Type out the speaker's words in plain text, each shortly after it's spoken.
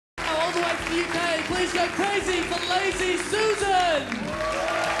the UK, please go crazy for Lazy Susan!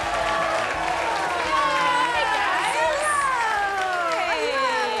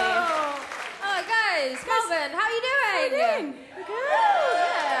 Melbourne, how are you doing? Good.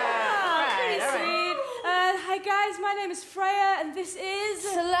 Yeah. Pretty sweet. Hi guys, my name is Freya and this is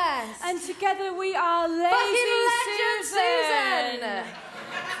Celeste. And together we are Lazy Susan.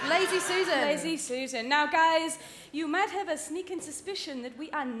 Lazy Susan. Lazy Susan. Now guys, you might have a sneaking suspicion that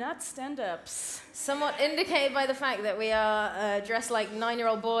we are not stand-ups. Somewhat indicated by the fact that we are dressed like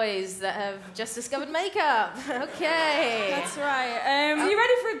 9-year-old boys that have just discovered makeup. Okay. That's right. Are you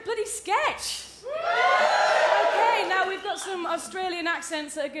ready for a bloody sketch? Okay, now we've got some Australian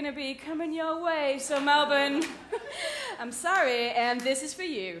accents that are going to be coming your way. So Melbourne, I'm sorry, and this is for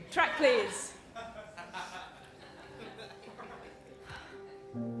you. Track, please.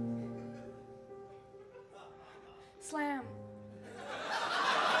 Slam.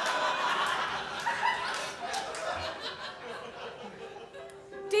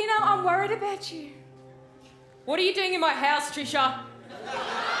 Dino, I'm worried about you. What are you doing in my house, Trisha?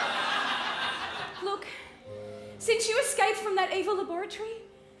 Look, since you escaped from that evil laboratory,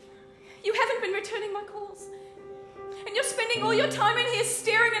 you haven't been returning my calls. And you're spending all your time in here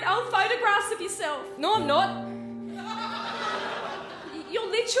staring at old photographs of yourself. No, I'm not. You're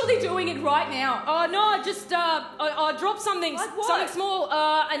literally doing it right now. Oh, no, I dropped something. Like what? Something small,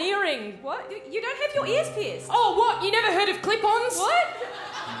 an earring. What? You don't have your ears pierced. Oh, what? You never heard of clip-ons? What?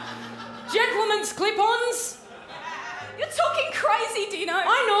 Gentlemen's clip-ons? You're talking crazy, Dino.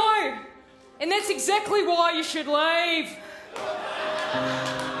 I know. And that's exactly why you should leave.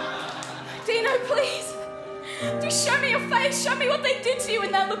 Dino, please. Just show me your face. Show me what they did to you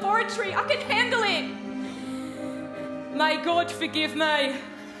in that laboratory. I can handle it. May God forgive me.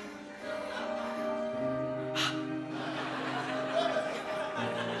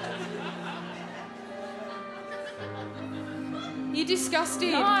 You're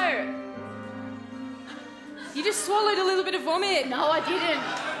disgusting. No. You just swallowed a little bit of vomit. No, I didn't.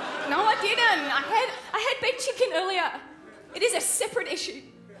 No, I didn't. I had baked chicken earlier. It is a separate issue.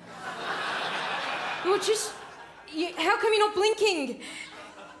 Well, how come you're not blinking?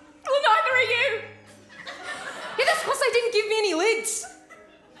 Well, neither are you. Yeah, that's because they didn't give me any lids.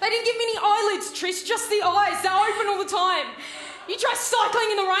 They didn't give me any eyelids, Trish, just the eyes. They're open all the time. You try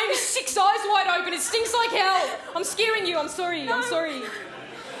cycling in the rain with 6 eyes wide open. It stinks like hell. I'm scaring you. I'm sorry. No. I'm sorry.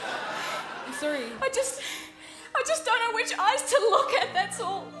 I'm sorry. I just don't know which eyes to look at, that's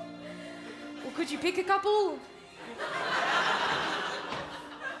all. Well, could you pick a couple?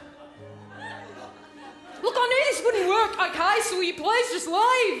 Look, I knew this wouldn't work, okay? So will you please just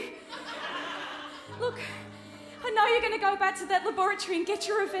leave? Look, I know you're going to go back to that laboratory and get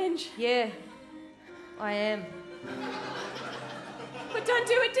your revenge. Yeah, I am. But don't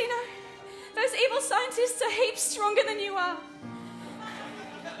do it, Dino. Those evil scientists are heaps stronger than you are.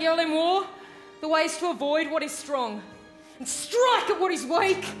 Yeah, well, in war, the way is to avoid what is strong and strike at what is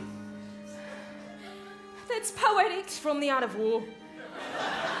weak. That's poetic. It's from the art of war.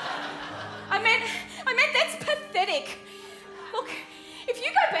 I meant that's pathetic. Look, if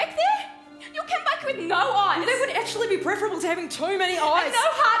you go back there, you'll come back with no eyes. That would actually be preferable to having too many eyes. And no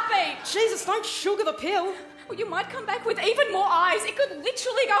heartbeat. Jesus, don't sugar the pill. Well, you might come back with even more eyes. It could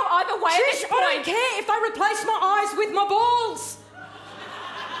literally go either way at this Trish, point. I don't care if they replace my eyes with my balls.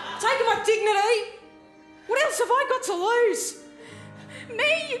 Taking my dignity. What else have I got to lose?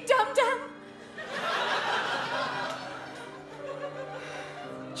 Me, you dum-dum.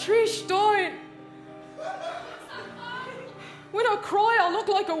 Trish, don't. When I cry, I look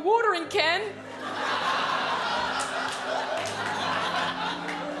like a watering can.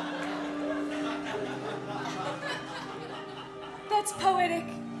 That's poetic.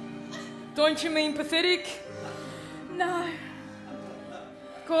 Don't you mean pathetic? No.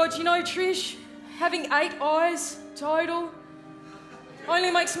 God, you know, Trish, having 8 eyes total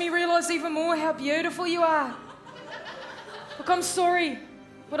only makes me realise even more how beautiful you are. Look, I'm sorry,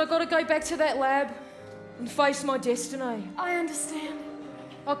 but I've got to go back to that lab and face my destiny. I understand.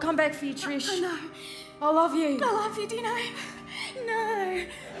 I'll come back for you, Trish. I know. I love you. I love you, Dino. No.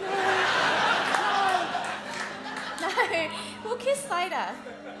 No. We'll kiss later.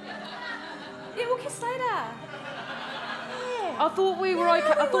 Yeah, we'll kiss later. Yeah. I thought we were okay.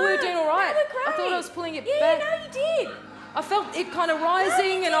 I thought we were doing all right. No, we're great. I thought I was pulling it yeah, back. Yeah, no, you did. I felt it kind of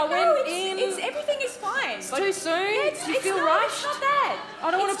rising and I went in. Everything is fine. It's too soon? Yeah, Do you feel not, rushed? It's not that.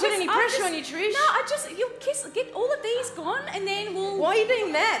 I don't want to put any pressure on you, Trish. No, you'll kiss, get all of these gone and then we'll... Why are you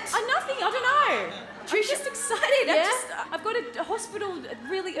doing that? Nothing, I don't know. I'm just excited. Yeah? I've got a hospital, a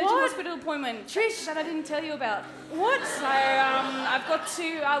really urgent What? hospital appointment. Trish. That I didn't tell you about. What? So, I've got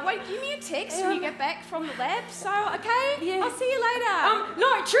to, wait, give me a text when you get back from the lab. So, okay? Yeah. I'll see you later.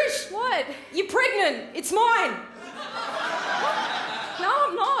 No, Trish! What? You're pregnant! It's mine! No,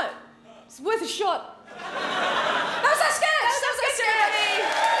 I'm not. It's worth a shot.